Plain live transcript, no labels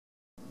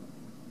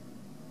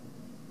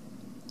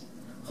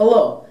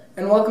Hello,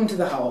 and welcome to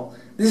the Howl.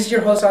 This is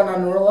your host, Adnan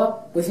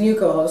Nurullah, with new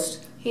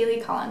co-host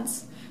Haley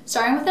Collins.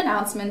 Starting with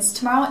announcements,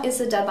 tomorrow is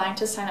the deadline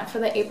to sign up for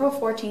the April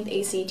 14th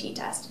ACT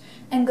test.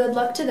 And good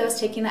luck to those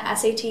taking the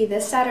SAT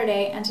this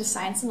Saturday and to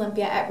Science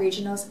Olympia at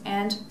regionals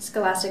and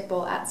Scholastic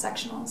Bowl at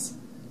sectionals.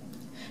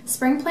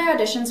 Spring play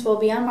auditions will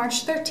be on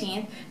March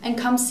 13th, and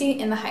come see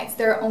In the Heights.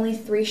 There are only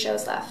 3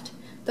 shows left.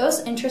 Those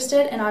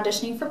interested in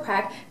auditioning for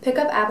PRAC, pick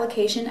up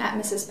application at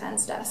Mrs.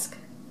 Penn's desk.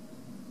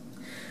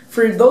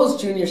 For those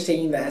juniors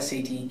taking the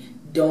SAT,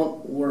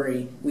 don't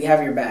worry, we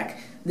have your back.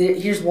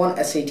 Here's one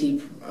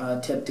SAT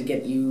tip to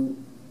get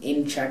you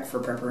in check for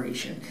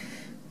preparation.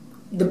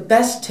 The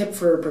best tip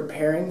for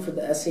preparing for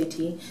the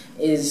SAT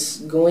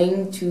is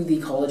going to the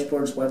College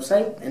Board's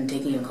website and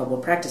taking a couple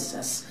of practice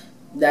tests.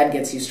 That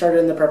gets you started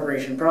in the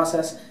preparation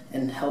process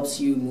and helps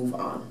you move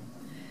on.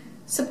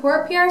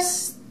 Support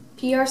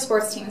PR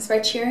sports teams by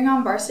cheering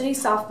on varsity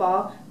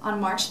softball on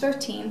March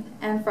 13th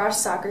and Frosh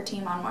soccer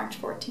team on March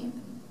 14th.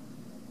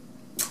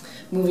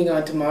 Moving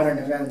on to modern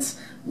events,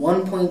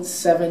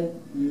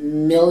 1.7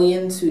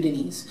 million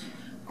Sudanese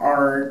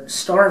are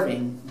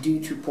starving due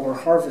to poor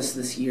harvest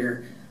this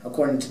year,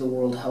 according to the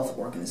World Health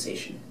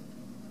Organization.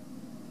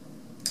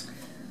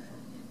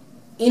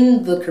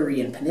 In the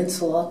Korean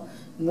Peninsula,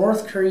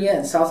 North Korea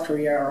and South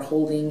Korea are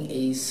holding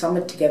a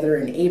summit together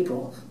in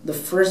April, the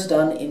first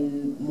done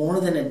in more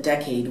than a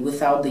decade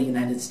without the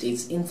United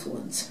States'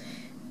 influence.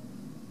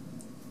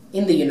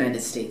 In the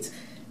United States,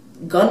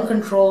 gun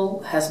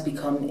control has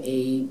become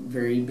a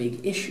very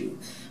big issue.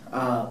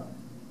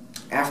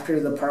 After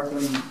the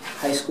Parkland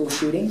High School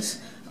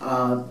shootings,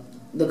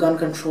 the gun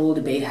control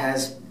debate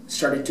has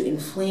started to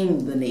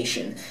inflame the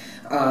nation.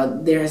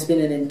 There has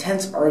been an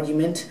intense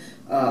argument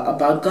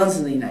about guns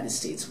in the United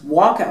States.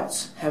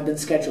 Walkouts have been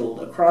scheduled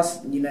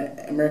across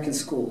American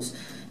schools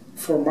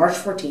for March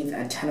 14th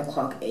at 10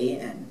 o'clock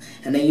a.m.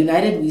 And a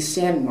United We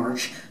Stand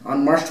march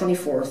on March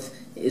 24th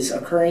is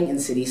occurring in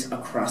cities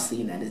across the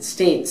United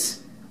States,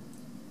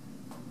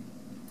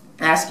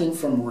 asking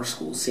for more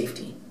school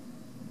safety.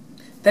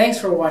 Thanks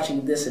for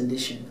watching this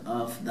edition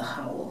of The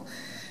Howl.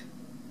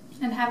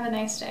 And have a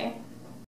nice day.